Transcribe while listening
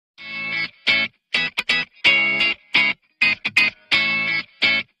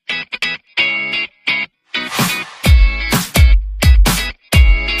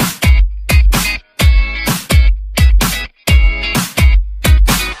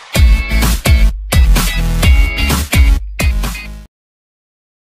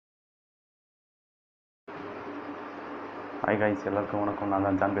Guys எல்லாருக்கும் வணக்கம். நான்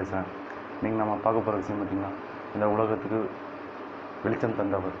தான் ஜான் பேசுகிறேன். நீங்கள் நம்ம பார்க்க போகிற விஷயம் பார்த்திங்கன்னா, இந்த உலகத்துக்கு வெளிச்சம்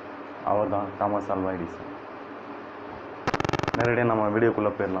தந்தவர் அவர் தான் தாமஸ் ஆல்வா எடிசன். நேரடியாக நம்ம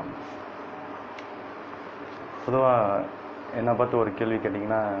வீடியோக்குள்ளே போயிடலாம். பொதுவாக என்னை பார்த்து ஒரு கேள்வி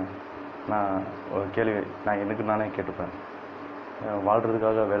கேட்டிங்கன்னா, நான் எனக்கு நானே கேட்டுப்பேன்.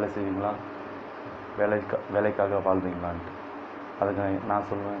 வாழ்கிறதுக்காக வேலை செய்வீங்களா, வேலைக்காக வாழ்வீங்களான்ட்டு. அதுக்கு நான்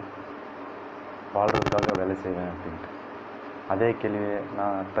சொல்லுவேன், வாழ்கிறதுக்காக வேலை செய்வேன் அப்படின்ட்டு. அதே கேள்வியை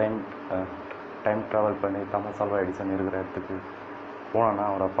நான் டைம் ட்ராவல் பண்ணி தாமஸ் ஆல்வா எடிசன் இருக்கிற இடத்துக்கு போனேன்னா,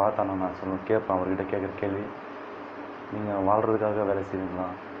 அவரை பார்த்தானா நான் சொல்லுவேன், கேட்பேன். அவர்கிட்ட கேட்குற கேள்வி, நீங்கள் வாழ்கிறதுக்காக வேலை செய்வீங்களா,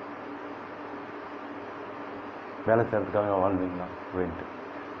 வேலை செய்கிறதுக்காக வாழ்வீங்களா அப்படின்ட்டு.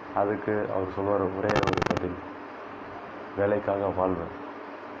 அதுக்கு அவர் சொல்லுவார் ஒரே ஒரு பதில், வேலைக்காக வாழ்வேன்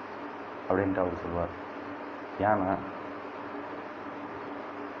அப்படின்ட்டு அவர் சொல்லுவார். ஏன்னா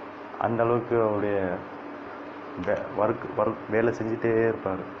அந்தளவுக்கு அவருடைய வேலை செஞ்சிட்டே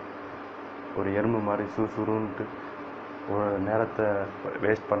இருப்பார். ஒரு எறும்பு மாதிரி சுறுசுறுன்ட்டு ஒரு நேரத்தை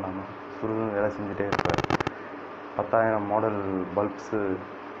வேஸ்ட் பண்ணாமல் சுறுசுறு வேலை செஞ்சிட்டே இருப்பார். 10,000 மாடல் பல்ப்ஸு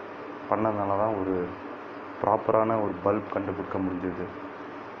பண்ணதுனால தான் ஒரு ப்ராப்பரான ஒரு பல்ப் கண்டுபிடிக்க முடிஞ்சது.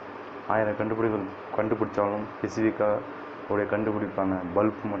 1000 கண்டுபிடிச்சாலும் ஸ்பெசிஃபிக்காக அவருடைய கண்டுபிடிப்பான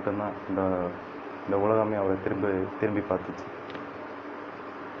பல்ப் மட்டும்தான் இந்த உலகமே அவரை திரும்பி பார்த்துச்சு.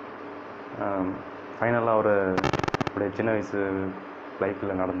 ஃபைனலாக அவருடைய சின்ன வயசு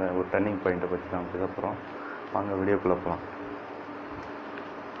லைஃப்பில் நடந்த ஒரு டர்னிங் பாயிண்ட்டை பற்றி தான் அதுக்கப்புறம் வாங்க வீடியோக்குள்ளே போகலாம்.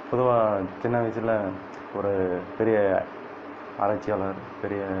 பொதுவாக சின்ன வயசில் ஒரு பெரிய ஆராய்ச்சியாளர்,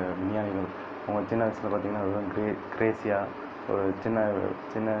 பெரிய விஞ்ஞானிகள், அவங்க சின்ன வயசில் பார்த்திங்கன்னா அதுவும் கிரேசியாக ஒரு சின்ன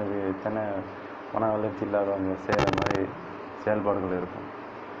மன வளர்ச்சி இல்லாதவங்க செய்கிற மாதிரி செயல்பாடுகள் இருக்கும்.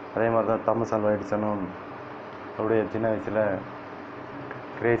 அதே மாதிரி தான் தாமஸ் ஆல்வா எடிசனும் அவருடைய சின்ன வயசில்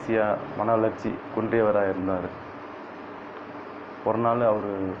கிரேசியாக மன வளர்ச்சி குன்றியவராக இருந்தார். ஒரு நாள் அவர்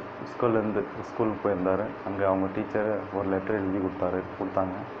ஸ்கூலுக்கு போயிருந்தார். அங்கே அவங்க டீச்சர் ஒரு லெட்டர் எழுதி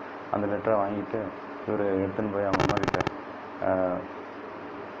கொடுத்தாங்க. அந்த லெட்டரை வாங்கிட்டு இவர் எடுத்துன்னு போய் அவங்க அம்மா கிட்ட,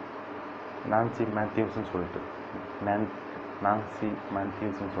 நான்சி மேத்யூஸ்ன்னு சொல்லிட்டு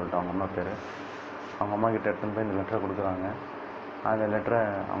அவங்க அம்மா பேர், அவங்க அம்மா கிட்ட எடுத்துன்னு போய் இந்த லெட்டரை கொடுக்குறாங்க. அந்த லெட்டரை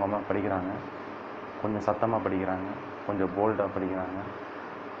அவங்க அம்மா படிக்கிறாங்க. கொஞ்சம் சத்தமாக படிக்கிறாங்க, கொஞ்சம் போல்டாக படிக்கிறாங்க.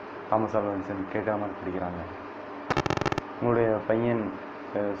 தாமஸ் ஆல்வா எடிசன் கேட்குற மாதிரி படிக்கிறாங்க. உங்களுடைய பையன்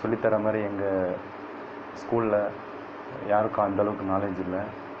சொல்லித்தர மாதிரி எங்கள் ஸ்கூலில் யாருக்கும் அந்தளவுக்கு நாலேஜ் இல்லை,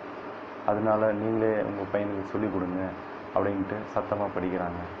 அதனால நீங்களே உங்கள் பையனுக்கு சொல்லிக் கொடுங்க அப்படின்ட்டு சத்தமாக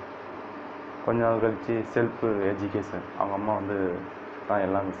படிக்கிறாங்க. கொஞ்ச நாள் கழித்து செல்ஃப் எஜுகேஷன் அவங்க அம்மா தான்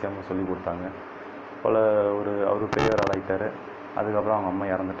எல்லா விஷயமும் சொல்லி கொடுத்தாங்க போல். அவர் பெரியவர் ஆளாகிட்டார். அதுக்கப்புறம் அவங்க அம்மா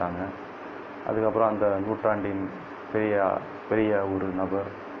இறந்துட்டாங்க. அதுக்கப்புறம் அந்த நூற்றாண்டின் பெரிய ஒரு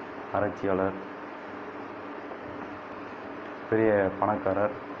நபர், ஆராய்ச்சியாளர், பெரிய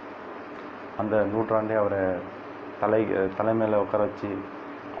பணக்காரர், அந்த நூற்றாண்டே அவரை தலைமையில் உட்கார வச்சு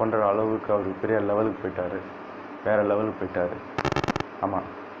கொன்ற அளவுக்கு அவர் பெரிய லெவலுக்கு போயிட்டார். வேறு லெவலுக்கு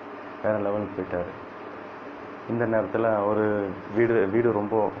போயிட்டார். இந்த நேரத்தில் ஒரு வீடு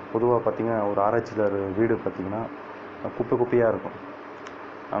ரொம்ப பொதுவாக பார்த்திங்கன்னா, ஒரு ஆராய்ச்சியாளர் வீடு பார்த்திங்கன்னா குப்பையாக இருக்கும்.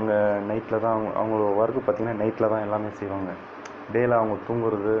 அங்கே நைட்டில் தான் அவங்களோட ஒர்க்கு பார்த்திங்கன்னா நைட்டில் தான் எல்லாமே செய்வாங்க. டேயில் அவங்க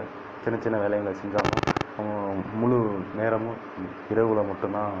தூங்குறது, சின்ன வேலைகளை செஞ்சாலும் அவங்க முழு நேரமும் இரவில்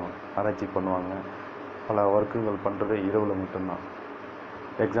மட்டும்தான் ஆராய்ச்சி பண்ணுவாங்க. பல ஒர்க்குகள் பண்ணுறது இரவில் மட்டும்தான்.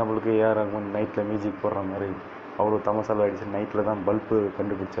 எக்ஸாம்பிளுக்கு ஏஆர் ரஹ்மான் நைட்டில் மியூசிக் போடுற மாதிரி அவர் தாமஸ் ஆல்வா எடிசன் நைட்டில் தான் பல்பு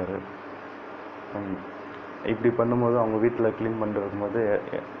கண்டுபிடிச்சார். இப்படி பண்ணும்போது அவங்க வீட்டில் க்ளீன் பண்ணிருக்கும்போது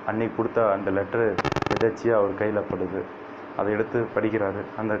அன்னைக்கு கொடுத்த அந்த லெட்டரு எதாச்சியாக அவர் கையில் படுது. அதை எடுத்து படிக்கிறாரு.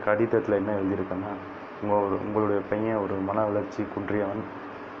 அந்த கடிதத்தில் என்ன எழுதியிருக்குன்னா, உங்களுடைய பையன் ஒரு மன வளர்ச்சி குன்றியவன்.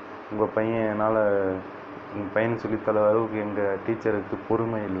 உங்கள் பையன் சொல்லித்தர அளவுக்கு எங்கள் டீச்சருக்கு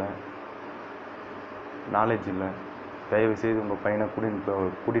பொறுமை இல்லை, நாலேஜ் இல்லை. தயவுசெய்து உங்கள் பையனை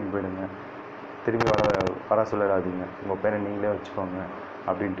கூட்டிகிட்டு போயிடுங்க, திரும்பி வர சொல்லிடாதீங்க, உங்கள் பையனை நீங்களே வச்சுக்கோங்க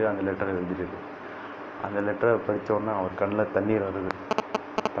அப்படின்ட்டு அந்த லெட்டரை எழுதிடுது. அந்த லெட்டரை படித்த உடனே அவர் கண்ணில் தண்ணீர் வருது.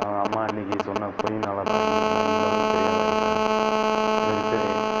 தான் அம்மா அன்றைக்கி சொன்ன பொய்னால தான் எங்கள்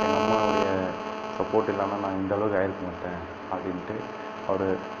அம்மாவுடைய சப்போர்ட் இல்லாமல் நான் இந்த அளவுக்கு ஆயிருக்க மாட்டேன் அப்படின்ட்டு அவர்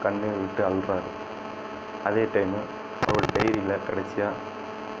கண்ணீர் விட்டு அழுறாரு. அதே டைமு அவரோட டைரியில் கடைசியாக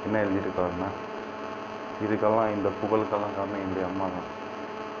என்ன எழுதியிருக்காருன்னா, இதுக்கெல்லாம் இந்த புகழுக்கெல்லாம் காரணம் என்னுடைய அம்மா தான்.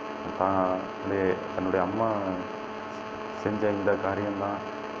 தன்னுடைய அம்மா செஞ்ச இந்த காரியம்தான்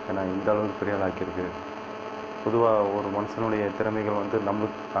என்னை இந்த அளவுக்கு பெரிய ஆளாக்கியிருக்கு. பொதுவாக ஒரு மனுஷனுடைய திறமைகள்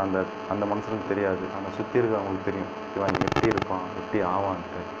நம்மளுக்கு அந்த மனுஷனுக்கு தெரியாது, ஆனால் சுற்றி இருக்க அவங்களுக்கு தெரியும், இவன் எப்படி இருப்பான், எப்படி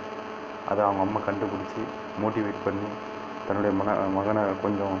ஆவான்ட்டு. அதை அவங்க அம்மா கண்டுபிடிச்சி மோட்டிவேட் பண்ணி தன்னுடைய மகனை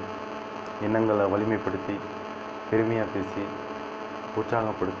கொஞ்சம் எண்ணங்களை வலிமைப்படுத்தி பெருமையாக பேசி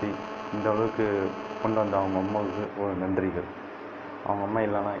உற்சாகப்படுத்தி இந்த அளவுக்கு கொண்டு வந்த அவங்க அம்மாவுக்கு ஒரு நன்றிகள். அவங்க அம்மா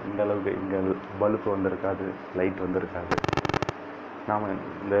இல்லைன்னா இந்த அளவுக்கு இங்கே பல்பு வந்திருக்காது, லைட் வந்திருக்காது. நாம்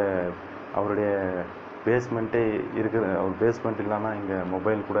இந்த அவருடைய பேஸ்மெண்ட்டே இருக்குது. அவர் பேஸ்மெண்ட் இல்லைன்னா இங்கே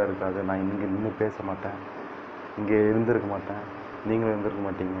மொபைல் கூட இருக்காது. நான் இங்கே நின்று பேச மாட்டேன், இங்கே இருந்திருக்க மாட்டேன், நீங்களும் இருந்திருக்க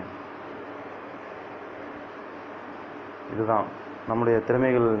மாட்டீங்க. இதுதான் நம்முடைய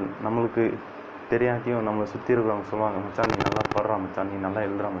திறமைகள். நம்மளுக்கு தெரியாட்டியும் நம்மளை சுற்றி இருக்கிறவங்க சொல்லுவாங்க, மச்சான் நீ நல்லா பாடுறா மச்சான், நீ நல்லா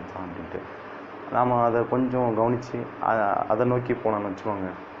எழுதுறா மச்சான் அப்படின்ட்டு. நாம் அதை கொஞ்சம் கவனித்து அதை நோக்கி போனோம்னு வச்சுக்கோங்க,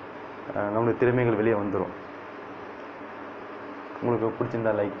 நம்மளுடைய திறமைகள் வெளியே வந்துடும். உங்களுக்கு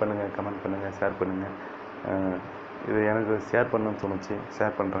பிடிச்சிருந்தா லைக் பண்ணுங்கள், கமெண்ட் பண்ணுங்கள், ஷேர் பண்ணுங்கள். இது எனக்கு ஷேர் பண்ணணும்னு தோணுச்சு,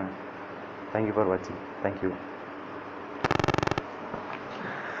 ஷேர் பண்ணுறேன். தேங்க்யூ ஃபார் வாட்சிங். தேங்க்யூ.